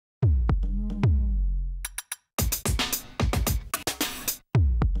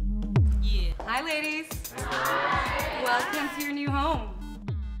Hi, ladies. Hi. Welcome to your new home.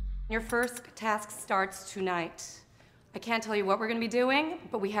 Your first task starts tonight. I can't tell you what we're going to be doing,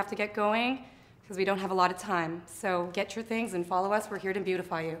 but we have to get going because we don't have a lot of time. So get your things and follow us. We're here to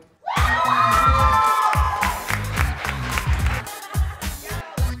beautify you.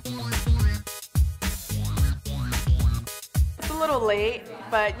 It's a little late,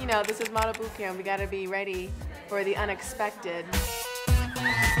 but you know, this is Model Boot Camp. We gotta be ready for the unexpected.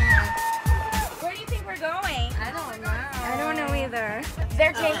 Where do you think we're going? I don't know. I don't know either.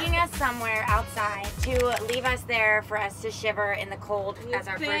 They're taking us somewhere outside to leave us there for us to shiver in the cold as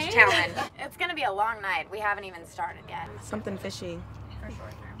our first challenge. It's gonna be a long night. We haven't even started yet. Something fishy. For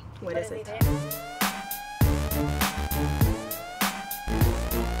short term. What is it?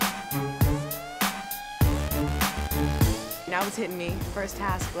 Now it's hitting me. First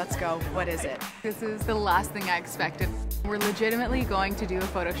task, let's go. What is it? This is the last thing I expected. We're legitimately going to do a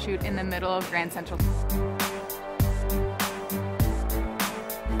photo shoot in the middle of Grand Central.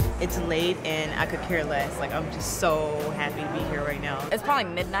 It's late and I could care less. Like, I'm just so happy to be here right now. It's probably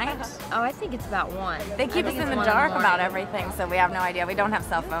midnight. Oh, I think it's about 1. They keep us in the dark about everything, so we have no idea. We don't have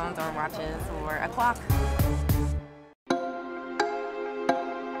cell phones or watches or a clock.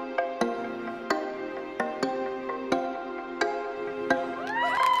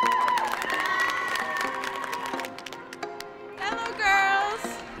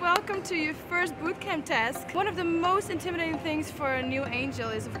 Welcome to your first boot camp task. One of the most intimidating things for a new angel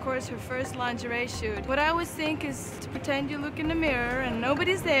is, of course, her first lingerie shoot. What I always think is to pretend you look in the mirror and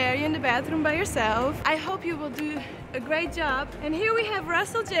nobody's there, you're in the bathroom by yourself. I hope you will do a great job. And here we have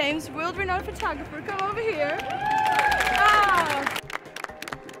Russell James, world-renowned photographer. Come over here. Oh.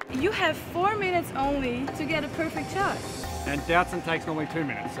 You have 4 minutes only to get a perfect shot. And Doutzen takes normally 2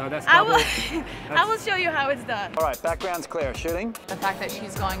 minutes, so that's double. I will show you how it's done. All right, background's clear. Shooting. The fact that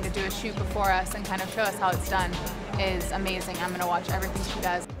she's going to do a shoot before us and kind of show us how it's done is amazing. I'm going to watch everything she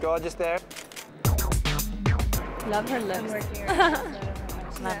does. Gorgeous there. Love her lips.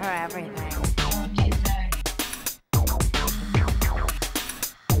 Love her everything.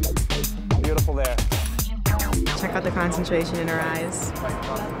 Beautiful there. Check out the concentration in her eyes.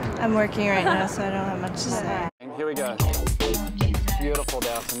 I'm working right now, so I don't have much to say. Here we go. Beautiful,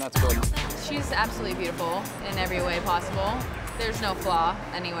 Doutzen. That's good. She's absolutely beautiful in every way possible. There's no flaw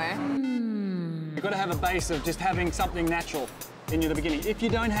anywhere. You've got to have a base of just having something natural in you at the beginning. If you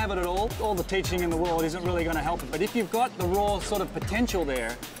don't have it at all the teaching in the world isn't really going to help it. But if you've got the raw sort of potential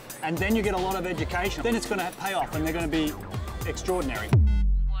there, and then you get a lot of education, then it's going to pay off and they're going to be extraordinary.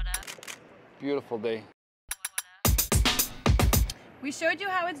 Beautiful, Dee. We showed you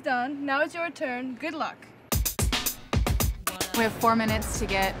how it's done. Now it's your turn. Good luck. We have 4 minutes to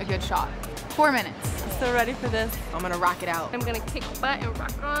get a good shot. 4 minutes. So ready for this? I'm gonna rock it out. I'm gonna kick butt and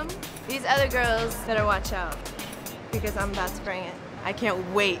rock on. These other girls better watch out because I'm about to bring it. I can't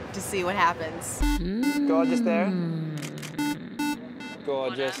wait to see what happens. Gorgeous there.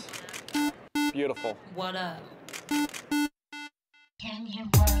 Gorgeous. Beautiful. What up? Can you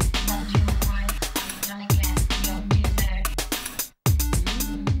work like you